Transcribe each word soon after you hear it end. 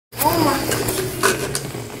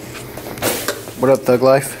What up, Thug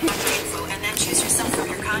Life? And then choose yourself from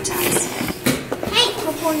your contacts. Hey,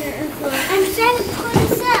 component info. I'm trying to put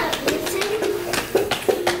this up.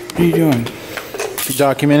 What are you doing? You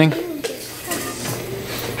documenting?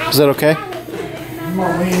 Is that okay?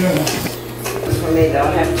 When they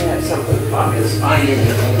don't have to have something obvious find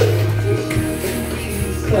anything.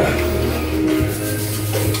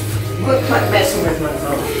 Quit messing with my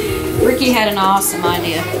phone. Ricky had an awesome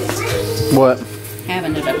idea. What?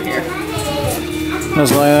 Having it up here.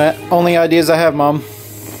 Those are the only ideas I have, Mom.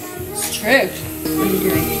 It's true. What are you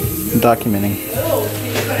doing? I'm documenting.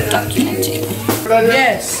 Documenting.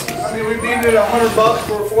 Yes. I mean, we needed $100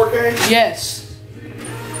 for a 4K. Yes.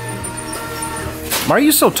 Why are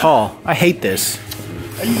you so tall? I hate this.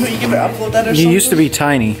 Are you gonna upload that or something? You used to be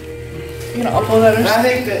tiny. You gonna upload that or something? I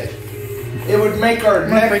think that it would make our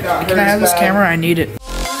neck not hurt. Can I have this camera? I need it.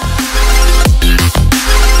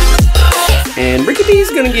 And Ricky D's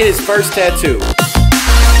gonna get his first tattoo.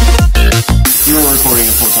 You were recording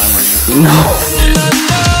it full time, weren't you? No.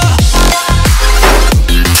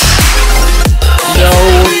 No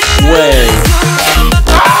way.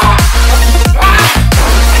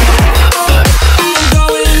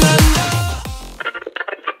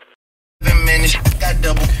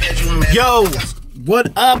 Yo,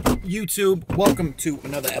 what up, YouTube? Welcome to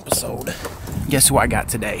another episode. Guess who I got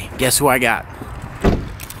today? Guess who I got? You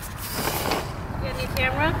got a new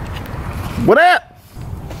camera? What up?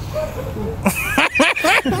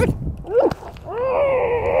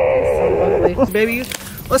 Baby,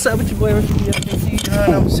 what's up with your boy Ricky?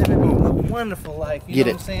 I'm sitting a wonderful life. You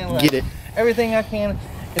know what I'm saying? Like, Get it. Everything I can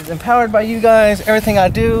is empowered by you guys. Everything I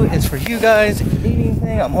do is for you guys. If you need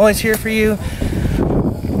anything, I'm always here for you.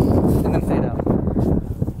 And then fade out.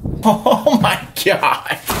 Oh my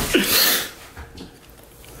god.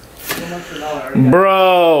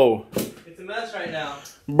 Bro. It's a mess right now.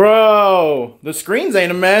 Bro. The screens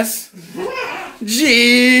ain't a mess.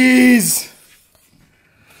 Jeez.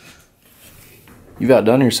 You've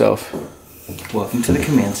outdone yourself. Welcome to the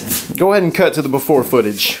command center. Go ahead and cut to the before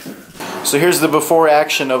footage. So here's the before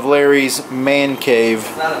action of Larry's man cave.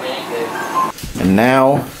 It's not a man cave. And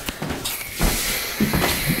now...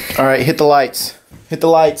 Alright, hit the lights. Hit the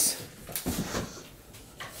lights.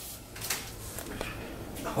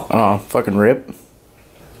 Oh, fucking rip.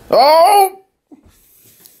 Oh!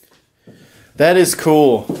 That is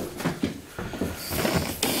cool.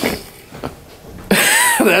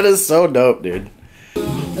 That is so dope, dude.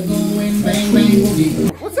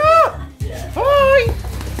 What's up? Hi!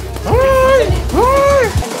 Hi! Hi!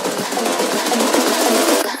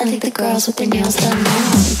 I think the girls with their nails done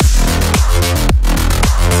now.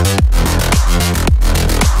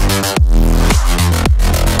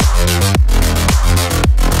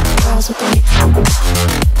 Girls with their nails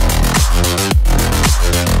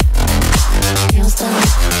done.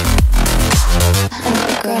 I think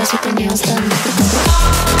the girls with their nails done.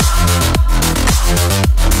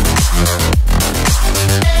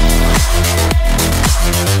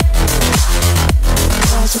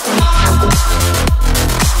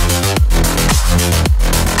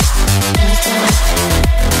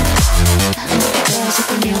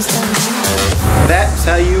 That's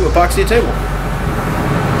how you epoxy a table.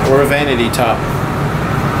 Or a vanity top.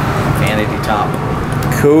 Vanity top.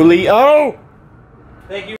 Coolio!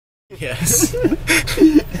 Thank you. Yes.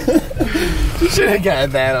 You should have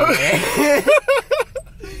gotten that on there.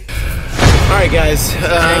 Alright guys,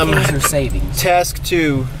 or savings? task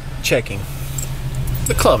 2, checking.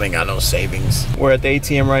 The club ain't got no savings. We're at the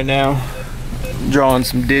ATM right now, drawing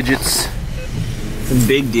some digits. Some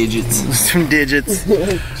big digits. Some digits.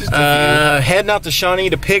 Heading out to Shawnee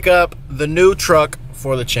to pick up the new truck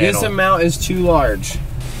for the channel. This amount is too large.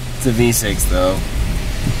 It's a V6 though.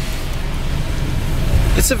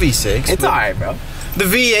 It's a V6. It's alright, bro. The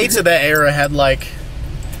V8s of that era had like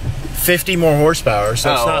 50 more horsepower,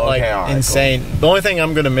 so it's not like insane. Cool. The only thing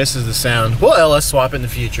I'm gonna miss is the sound. We'll LS swap in the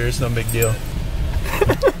future. It's no big deal.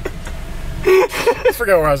 I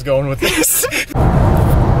forgot where I was going with this.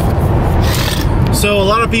 So a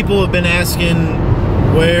lot of people have been asking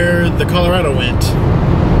where the Colorado went,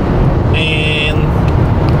 and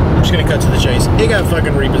I'm just gonna cut to the chase. It got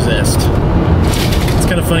fucking repossessed. It's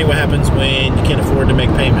kind of funny what happens when you can't afford to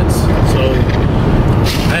make payments. So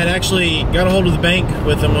I had actually got a hold of the bank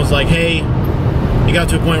with them. I was like, hey, it got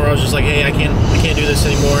to a point where I was just like, hey, I can't do this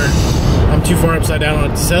anymore. I'm too far upside down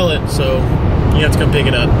on it to sell it, so you have to come pick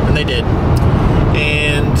it up. And they did.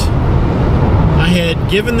 And I had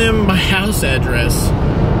given them my house address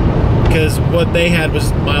because what they had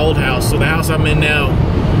was my old house, so the house I'm in now.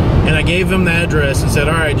 And I gave them the address and said,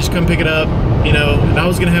 all right, just come pick it up. you know, and I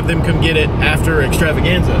was gonna have them come get it after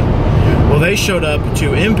Extravaganza. Well, they showed up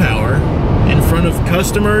to Empower in front of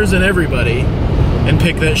customers and everybody and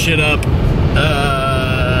picked that shit up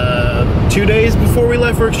 2 days before we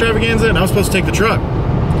left for Extravaganza, and I was supposed to take the truck.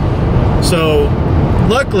 So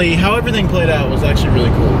luckily, how everything played out was actually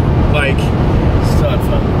really cool. Like, Still had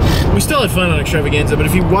fun. we still had fun on Extravaganza, but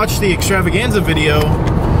if you watch the Extravaganza video,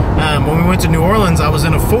 when we went to New Orleans, I was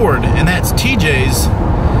in a Ford, and that's TJ's.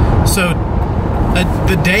 So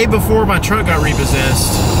the day before my truck got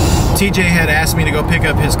repossessed, TJ had asked me to go pick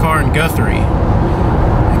up his car in Guthrie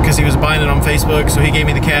because he was buying it on Facebook. So he gave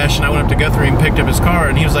me the cash, and I went up to Guthrie and picked up his car,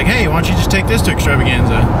 and he was like, hey, why don't you just take this to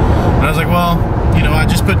Extravaganza? And I was like, well, you know, I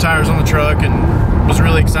just put tires on the truck and was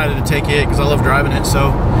really excited to take it because I love driving it. So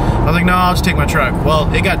I was like, no, I'll just take my truck.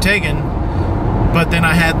 Well, it got taken, but then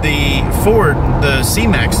I had the Ford, the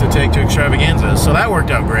C-Max, to take to Extravaganza, so that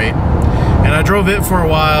worked out great. And I drove it for a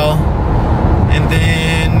while, and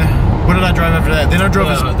then what did I drive after that? Then I drove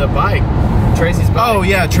the bike. Tracy's bike. Oh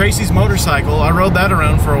yeah, Tracy's motorcycle. I rode that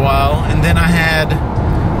around for a while, and then I had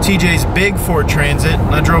TJ's big Ford Transit,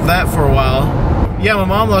 and I drove that for a while. Yeah, my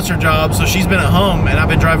mom lost her job, so she's been at home, and I've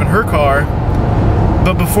been driving her car.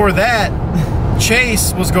 But before that,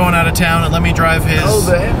 Chase was going out of town and let me drive his... Oh,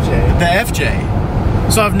 the FJ. The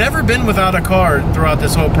FJ. So I've never been without a car throughout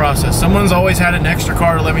this whole process. Someone's always had an extra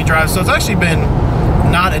car to let me drive, so it's actually been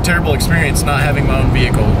not a terrible experience not having my own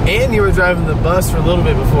vehicle. And you were driving the bus for a little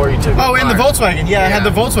bit before you took the Oh, and the Volkswagen. Yeah, I had the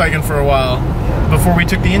Volkswagen for a while before we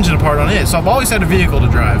took the engine apart on it. So I've always had a vehicle to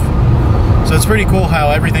drive. So it's pretty cool how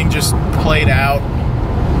everything just played out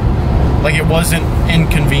like it wasn't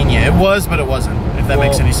inconvenient. It was, but it wasn't, if that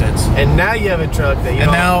makes any sense. And now you have a truck that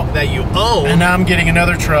you own. And now I'm getting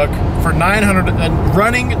another truck for 900, a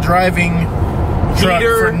running, driving truck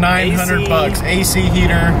Heater, for 900 AC. bucks. AC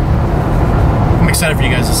heater. I'm excited for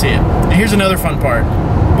you guys to see it. And here's another fun part.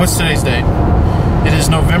 What's today's date? It is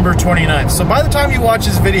November 29th. So by the time you watch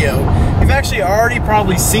this video, you've actually already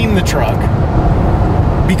probably seen the truck,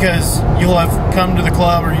 because you'll have come to the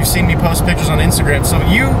club or you've seen me post pictures on Instagram. So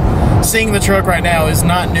you seeing the truck right now is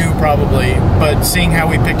not new probably, but seeing how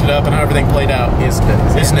we picked it up and how everything played out is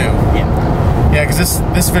new. Yeah, because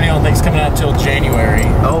this video I don't think is coming out until January.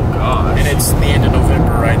 Oh gosh. And it's the end of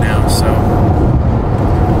November right now, so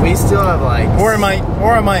we still have like... Or I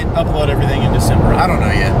might upload everything in December. I don't know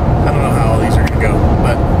yet. I don't know how all these are gonna go.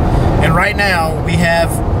 And right now we have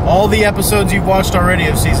all the episodes you've watched already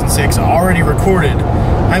of season 6 already recorded.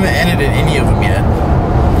 I haven't edited any of them yet.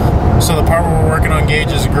 So the part where we're working on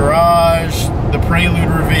Gage's garage, the Prelude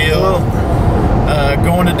reveal,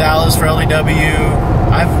 going to Dallas for LEW,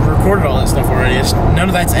 I've recorded all that stuff already. None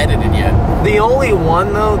of that's edited yet. The only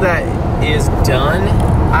one though that is done,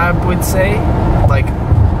 I would say, like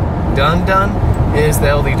done, is the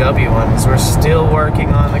LDW one. Because we're still working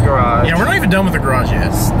on the garage. Yeah, we're not even done with the garage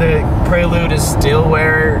yet. The Prelude is still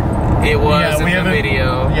where it was in the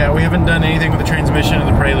video. Yeah, we haven't done anything with the transmission of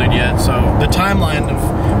the Prelude yet. So the timeline of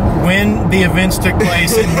when the events took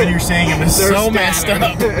place and when you're seeing them is so messed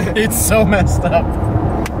up. It's so messed up.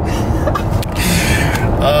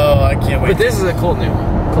 Oh, I can't wait. But this is a cool new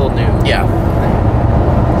one. Cool new. Yeah.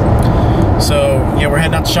 So, yeah, we're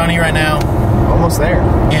heading out to Shawnee right now. Almost there.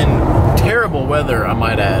 In terrible weather, I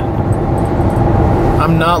might add.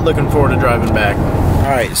 I'm not looking forward to driving back.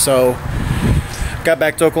 Alright, so got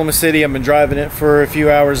back to Oklahoma City. I've been driving it for a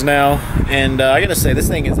few hours now. And I gotta say, this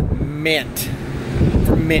thing is mint.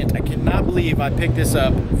 For mint. I cannot believe I picked this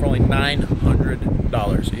up for only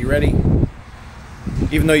 $900. Are you ready?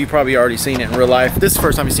 Even though you've probably already seen it in real life. This is the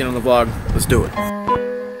first time you've seen it on the vlog. Let's do it.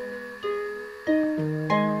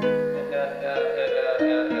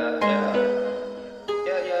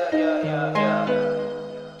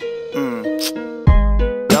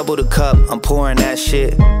 Double the cup, I'm pouring that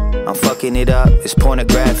shit. I'm fucking it up, it's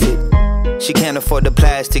pornographic. She can't afford the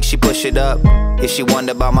plastic, she push it up. If she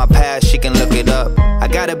wonder about my past, she can look it up. I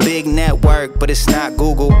got a big network, but it's not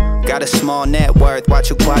Google. Got a small net worth, watch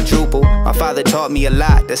you quadruple. My father taught me a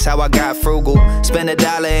lot, that's how I got frugal. Spend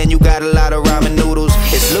 $1 and you got a lot of ramen noodles.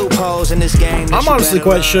 It's loopholes in this game. I'm honestly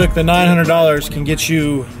quite shook that $900 can get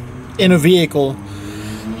you in a vehicle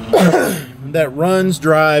that runs,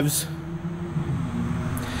 drives,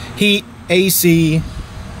 heat, AC,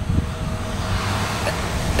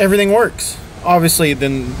 everything works. Obviously,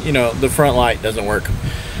 then, you know, the front light doesn't work.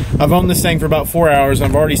 I've owned this thing for about 4 hours.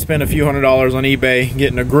 I've already spent a few $100s on eBay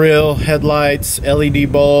getting a grill, headlights,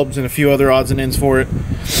 LED bulbs, and a few other odds and ends for it.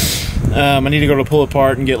 I need to go to pull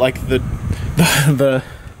apart and get like the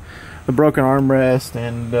broken armrest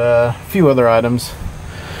and a few other items.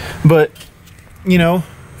 But, you know,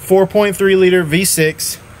 4.3 liter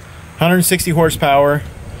V6, 160 horsepower,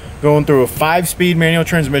 going through a 5-speed manual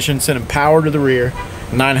transmission, sending power to the rear,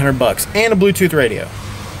 $900, and a Bluetooth radio.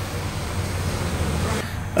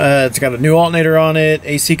 It's got a new alternator on it,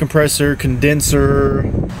 AC compressor,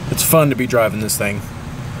 condenser. It's fun to be driving this thing.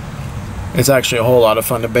 It's actually a whole lot of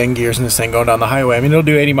fun to bang gears in this thing going down the highway. I mean, it'll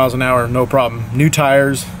do 80 miles an hour, no problem. New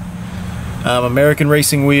tires, American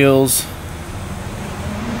racing wheels.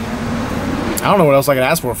 I don't know what else I could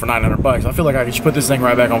ask for $900. I feel like I could just put this thing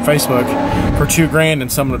right back on Facebook for $2,000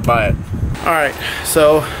 and someone would buy it. All right,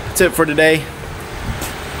 so that's it for today.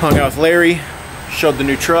 Hung out with Larry, showed the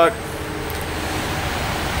new truck.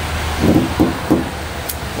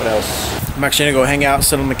 What else? I'm actually gonna go hang out,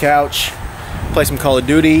 sit on the couch, play some Call of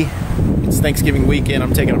Duty. It's Thanksgiving weekend.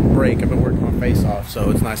 I'm taking a break. I've been working my face off,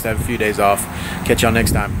 so it's nice to have a few days off. Catch y'all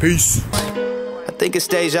next time. Peace. I think it's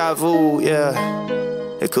deja vu, yeah.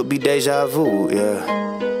 It could be deja vu,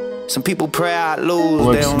 yeah. Some people pray I lose.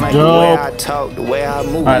 Looks they don't like dope. the way I talk, the way I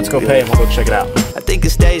move. All right, let's go pay and we'll go check it out. I think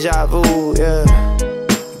it's deja vu, yeah.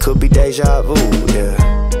 It could be deja vu, yeah.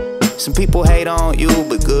 Some people hate on you,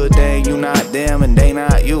 but good thing you not them and they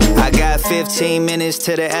not you. I got 15 minutes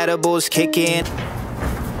till the edibles kick in.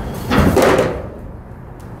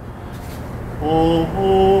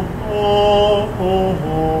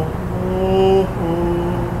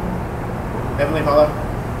 Heavenly Father,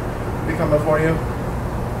 we come before you.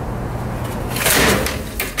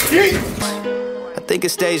 I think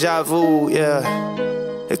it's deja vu, yeah.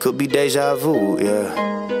 It could be deja vu, yeah.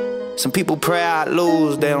 Some people pray I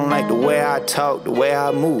lose. They don't like the way I talk, the way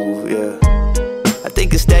I move, yeah. I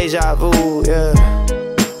think it's deja vu, yeah.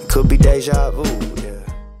 It could be deja vu.